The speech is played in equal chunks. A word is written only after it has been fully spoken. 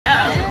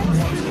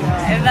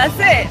That's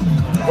it.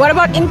 What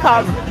about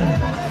income?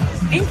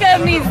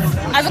 Income is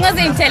as long as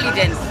they're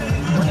intelligent.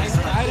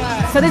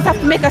 So they have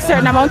to make a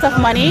certain amount of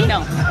money?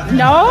 No.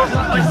 No?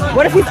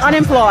 What if he's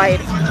unemployed?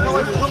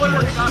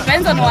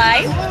 Depends on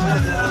why.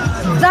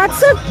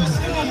 That's a...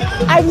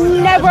 I've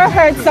never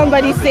heard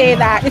somebody say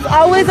that. It's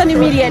always an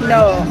immediate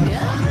no.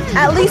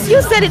 At least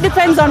you said it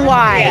depends on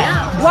why.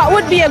 Yeah. What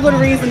would be a good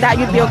reason that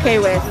you'd be okay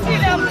with? You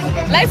know,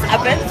 life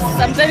happens.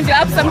 Sometimes you're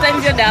up,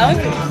 sometimes you're down.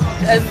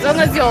 As long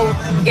as you're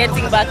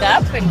getting back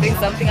up and doing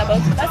something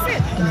about it, that's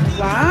it.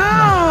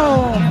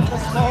 Wow.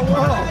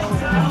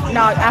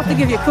 No, I have to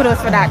give you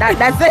kudos for that.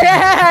 That's it.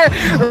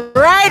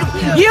 Right?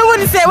 You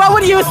wouldn't say, what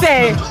would you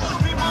say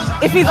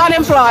if he's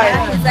unemployed?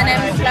 He's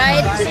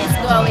unemployed, he's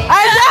going.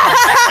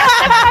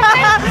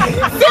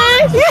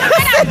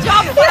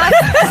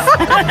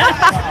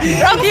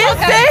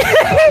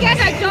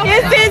 You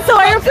see, so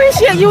I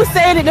appreciate you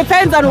saying it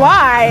depends on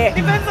why.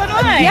 Depends on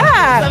why.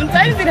 Yeah.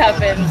 Sometimes it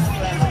happens.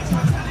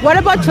 What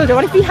about children?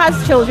 What if he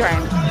has children?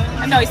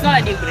 No, it's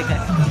not a deal breaker.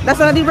 That's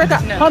not a deal breaker?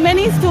 No. How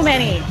many is too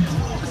many?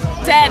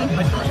 10.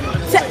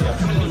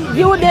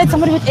 You would date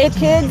somebody with 8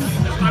 kids?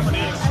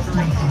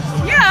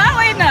 Yeah,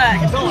 why not?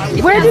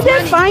 Where did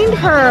they find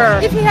her?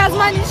 If he has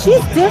money,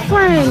 She's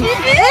different.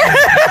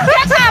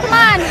 get that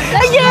man.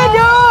 Yeah,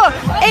 no.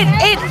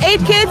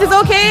 8 kids is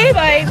okay?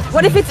 Fine.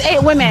 What if it's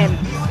 8 women?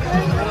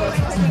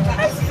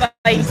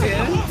 Fine too.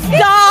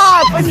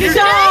 Stop!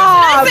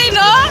 Stop! Say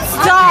no?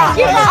 Stop!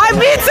 I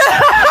mean,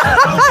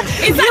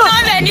 It's a no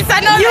then, it's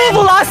a no you've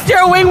then. lost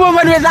your wing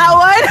woman with that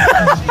one.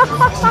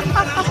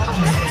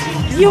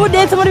 You would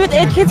date somebody with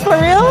 8 kids for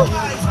real?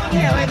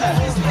 Yeah, why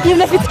not?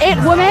 Even if it's 8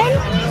 women?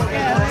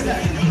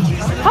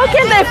 How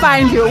can they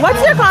find you?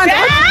 What's your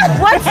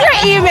contact? What's your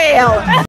email?